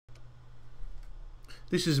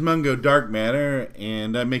This is Mungo Dark Matter,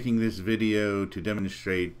 and I'm making this video to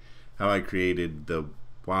demonstrate how I created the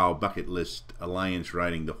WoW Bucket List Alliance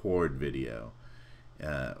Riding the Horde video,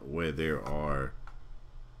 where there are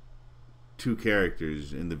two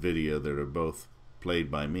characters in the video that are both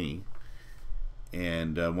played by me,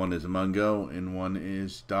 and one is Mungo and one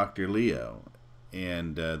is Dr. Leo,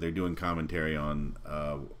 and they're doing commentary on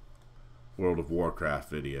World of Warcraft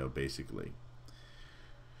video, basically.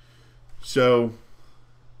 So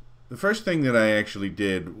the first thing that I actually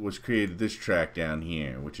did was created this track down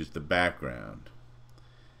here, which is the background,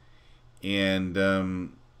 and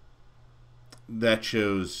that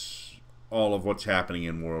shows all of what's happening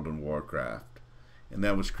in World of Warcraft, and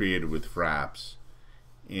that was created with Fraps,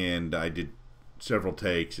 and I did several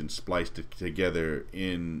takes and spliced it together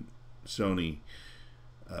in Sony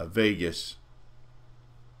Vegas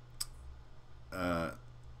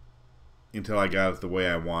until I got it the way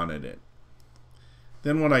I wanted it.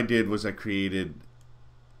 Then what I did was I created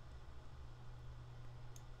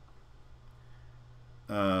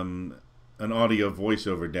an audio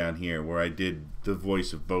voiceover down here where I did the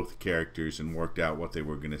voice of both characters and worked out what they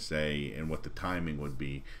were going to say and what the timing would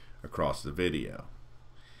be across the video.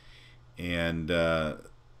 And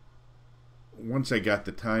once I got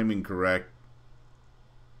the timing correct,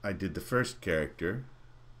 I did the first character,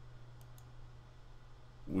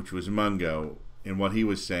 which was Mungo, and what he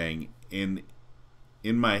was saying.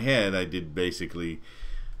 In my head, I did basically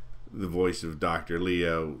the voice of Dr.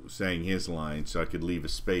 Leo saying his line, so I could leave a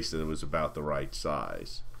space that was about the right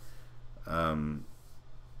size. And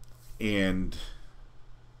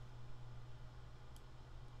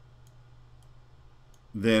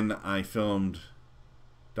then I filmed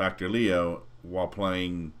Dr. Leo while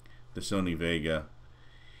playing the Sony Vega,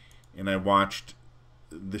 and I watched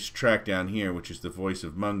this track down here, which is the voice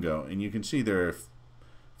of Mungo, and you can see there are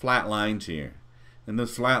flat lines here, and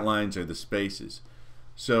those flat lines are the spaces.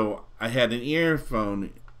 So I had an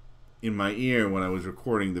earphone in my ear when I was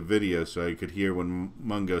recording the video so I could hear when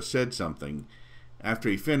Mungo said something. After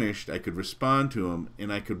he finished, I could respond to him,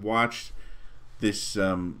 and I could watch this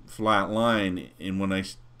flat line, and when I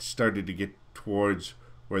started to get towards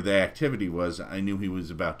where the activity was, I knew he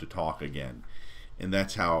was about to talk again. And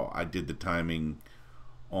that's how I did the timing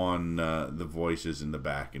on the voices in the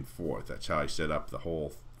back and forth. That's how I set up the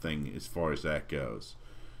whole thing as far as that goes.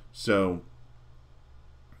 So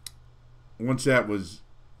once that was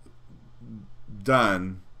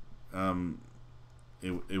done,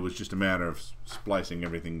 it was just a matter of splicing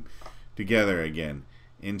everything together again.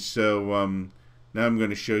 And so now I'm going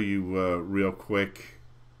to show you real quick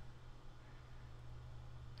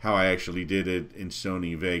how I actually did it in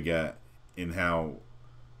Sony Vega and how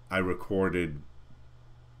I recorded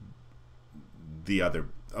the other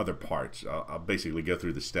parts. I'll basically go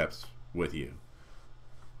through the steps with you.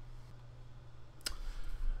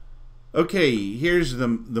 Okay, here's the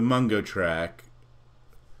Mungo track,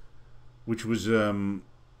 which was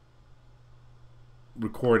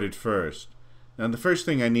recorded first. Now the first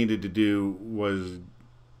thing I needed to do was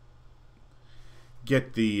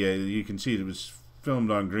get the you can see it was filmed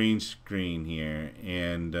on green screen here,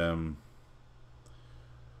 and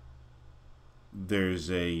there's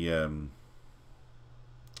a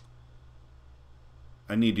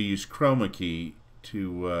I need to use Chroma Key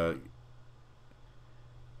to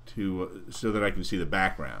so that I can see the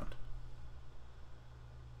background.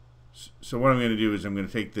 So what I'm going to do is I'm going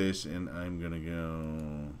to take this and I'm going to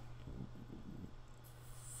go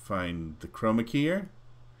find the Chroma Keyer.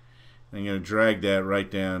 I'm going to drag that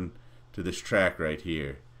right down to this track right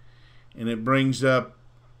here, and it brings up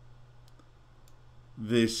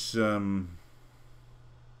this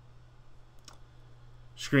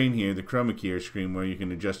screen here, the Chroma Keyer screen, where you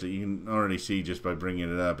can adjust it. You can already see just by bringing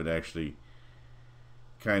it up, it actually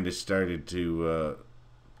kind of started to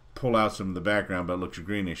pull out some of the background, but it looks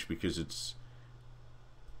greenish because it's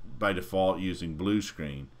by default using blue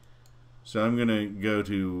screen. So I'm going to go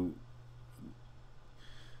to,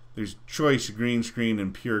 there's choice green screen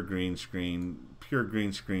and pure green screen. Pure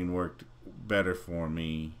green screen worked better for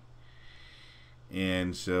me,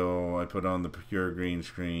 and so I put on the pure green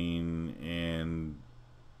screen, and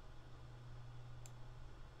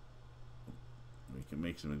we can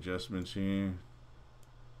make some adjustments here.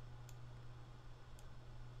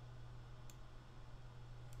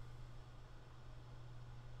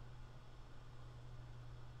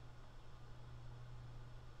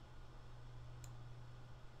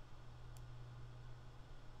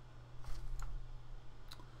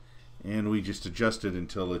 And we just adjust it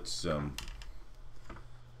until it's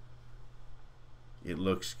it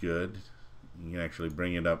looks good. You can actually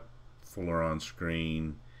bring it up fuller on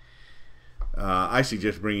screen. I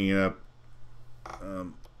suggest bringing it up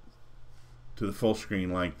to the full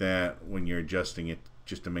screen like that when you're adjusting it,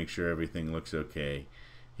 just to make sure everything looks okay.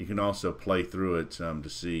 You can also play through it some to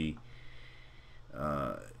see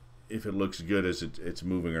if it looks good as it's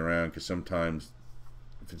moving around, because sometimes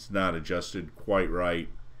if it's not adjusted quite right,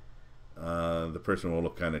 the person will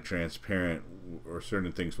look kind of transparent, or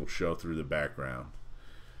certain things will show through the background.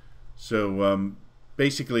 So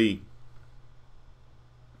basically,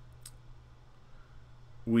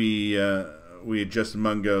 we adjust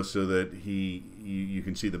Mungo so that you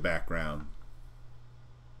can see the background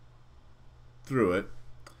through it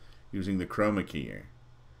using the Chroma Keying.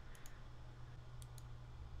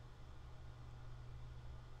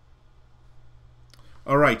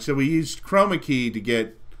 Alright, so we used Chroma Key to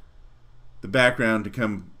get the background to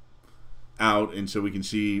come out, and so we can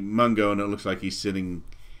see Mungo, and it looks like he's sitting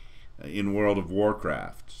in World of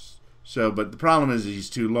Warcraft. So, but the problem is he's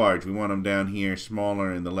too large. We want him down here,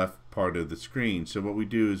 smaller in the left part of the screen. So what we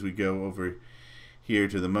do is we go over here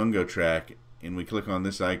to the Mungo track, and we click on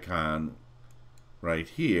this icon right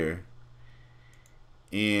here,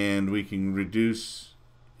 and we can reduce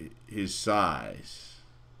his size.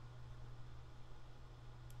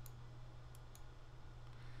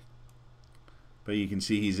 But you can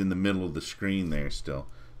see he's in the middle of the screen there still.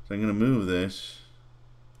 So I'm going to move this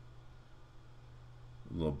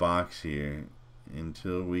little box here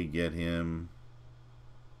until we get him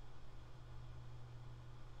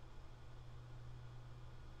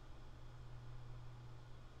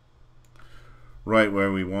right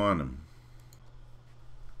where we want him.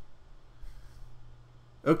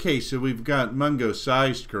 Okay, so we've got Mungo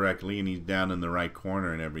sized correctly, and he's down in the right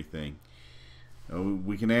corner and everything.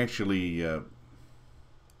 We can actually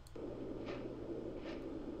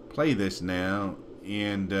play this now,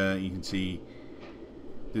 and you can see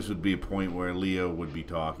this would be a point where Leo would be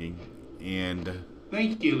talking. And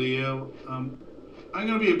thank you, Leo. I'm going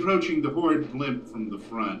to be approaching the Horde blimp from the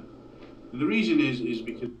front. And the reason is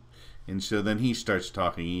because... And so then he starts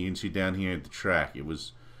talking. You can see down here at the track, it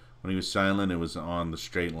was, when he was silent, it was on the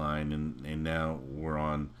straight line, and now we're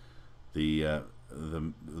on the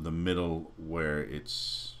middle where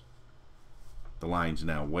it's, the line's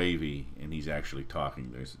now wavy, and he's actually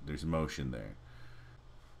talking. There's motion there.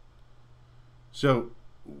 So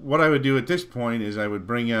what I would do at this point is I would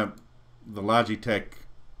bring up the Logitech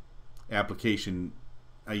application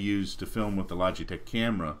I use to film with the Logitech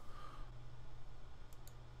camera.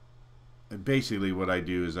 And basically what I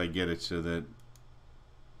do is I get it so that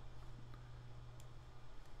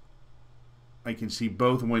I can see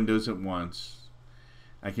both windows at once.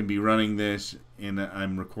 I can be running this, and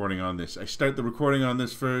I'm recording on this. I start the recording on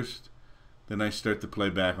this first, then I start the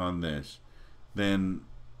playback on this. Then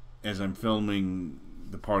as I'm filming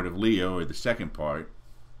the part of Leo, or the second part,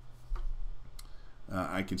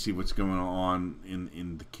 I can see what's going on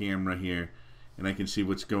in the camera here, and I can see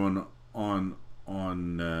what's going on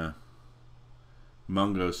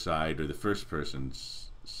Mungo's side, or the first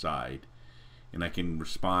person's side, and I can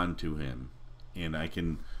respond to him. And I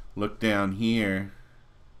can look down here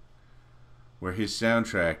where his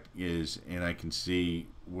soundtrack is, and I can see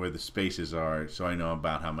where the spaces are, so I know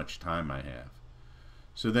about how much time I have.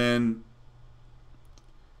 So then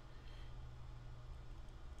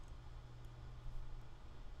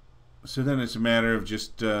it's a matter of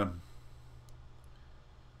just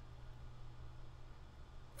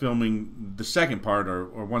filming the second part,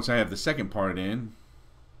 or once I have the second part in,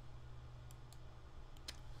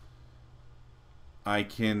 I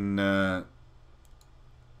can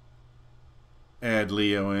add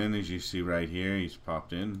Leo in. As you see right here, he's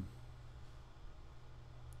popped in.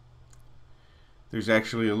 There's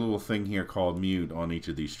actually a little thing here called mute on each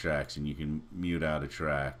of these tracks, and you can mute out a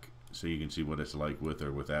track so you can see what it's like with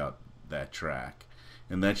or without that track.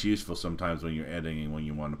 And that's useful sometimes when you're editing, when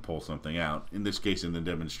you want to pull something out. In this case, in the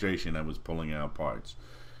demonstration, I was pulling out parts.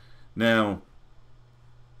 Now,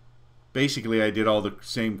 basically I did all the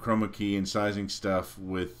same chroma key and sizing stuff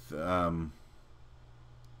with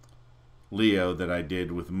Leo that I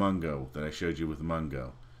did with Mungo, that I showed you with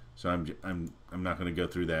Mungo. So I'm not going to go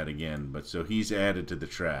through that again. But so he's added to the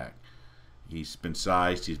track. He's been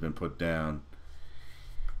sized, he's been put down,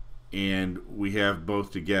 and we have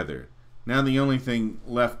both together. Now the only thing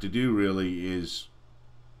left to do really is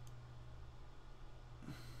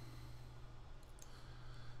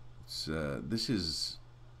this is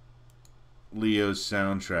Leo's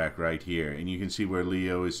soundtrack right here, and you can see where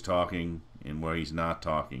Leo is talking and where he's not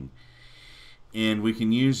talking, and we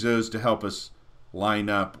can use those to help us line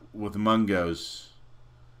up with Mungo's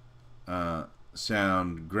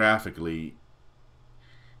sound graphically,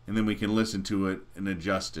 and then we can listen to it and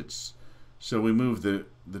adjust it. So we move the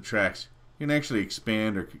tracks. You can actually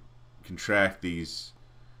expand or contract these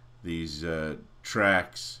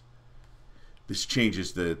tracks. This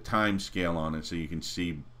changes the time scale on it, so you can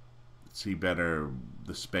see better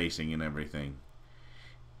the spacing and everything.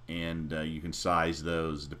 And you can size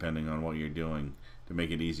those depending on what you're doing to make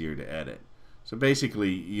it easier to edit. So basically,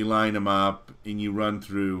 you line them up and you run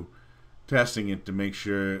through testing it to make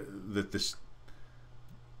sure that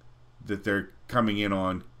that they're coming in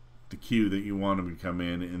on the cue that you want them to come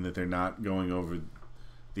in, and that they're not going over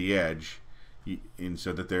the edge, and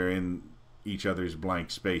so that they're in each other's blank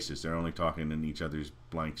spaces. They're only talking in each other's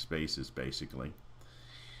blank spaces, basically.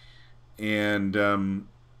 And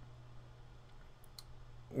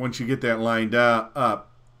once you get that lined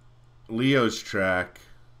up, Leo's track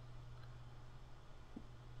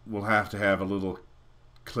will have to have a little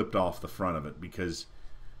clipped off the front of it, because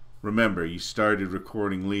remember, you started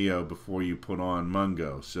recording Leo before you put on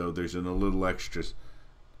Mungo, so there's a little extra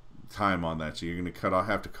time on that. So you're going to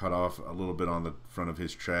have to cut off a little bit on the front of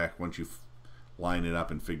his track once you line it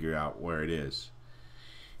up and figure out where it is.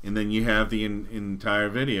 And then you have the entire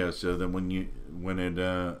video, so that when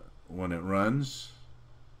it runs,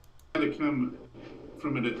 to come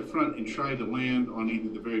from it at the front and try to land on either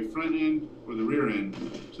the very front end or the rear end,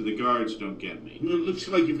 so the guards don't get me. It looks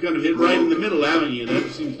like you've got to hit right in the middle, haven't you? That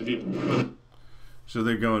seems to be. So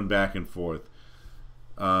they're going back and forth.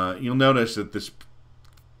 You'll notice that the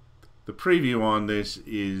preview on this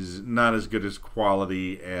is not as good as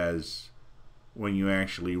quality as when you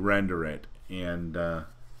actually render it, and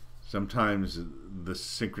sometimes the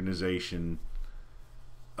synchronization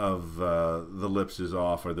of the lips is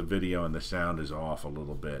off, or the video and the sound is off a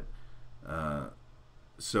little bit.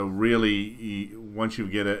 So really, once you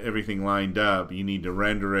get everything lined up, you need to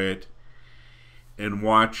render it and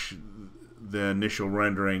watch the initial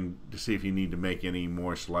rendering to see if you need to make any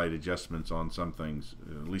more slight adjustments on some things.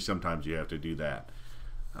 At least sometimes you have to do that,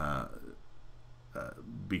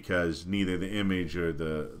 because neither the image or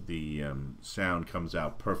the sound comes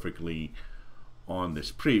out perfectly on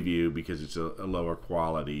this preview, because it's a lower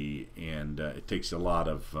quality, and it takes a lot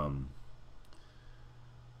of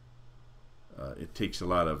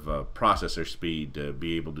processor speed to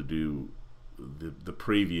be able to do the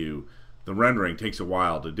preview. The rendering takes a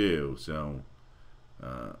while to do, so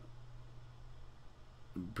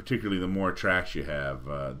particularly the more tracks you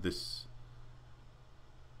have. This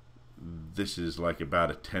is like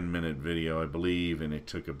about a 10-minute video, I believe, and it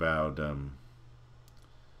took about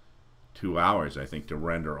 2 hours, I think, to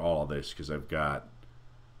render all this, because I've got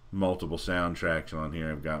multiple soundtracks on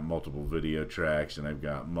here, I've got multiple video tracks, and I've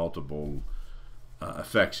got multiple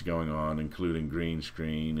effects going on, including green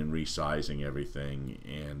screen and resizing everything,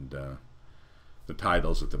 and the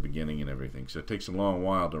titles at the beginning and everything. So it takes a long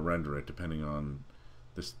while to render it, depending on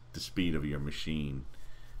the speed of your machine.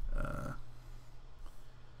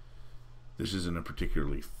 This isn't a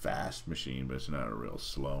particularly fast machine, but it's not a real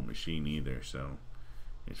slow machine either, so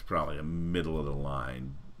it's probably a middle of the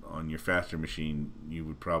line. On your faster machine, you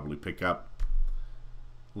would probably pick up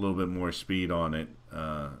a little bit more speed on it,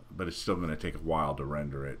 but it's still going to take a while to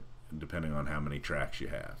render it, depending on how many tracks you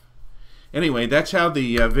have. Anyway, that's how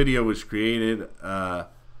the video was created. I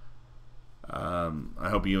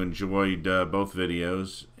hope you enjoyed both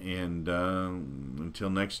videos, and until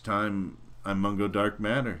next time, I'm Mungo Dark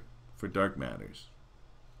Matter for Dark Matters.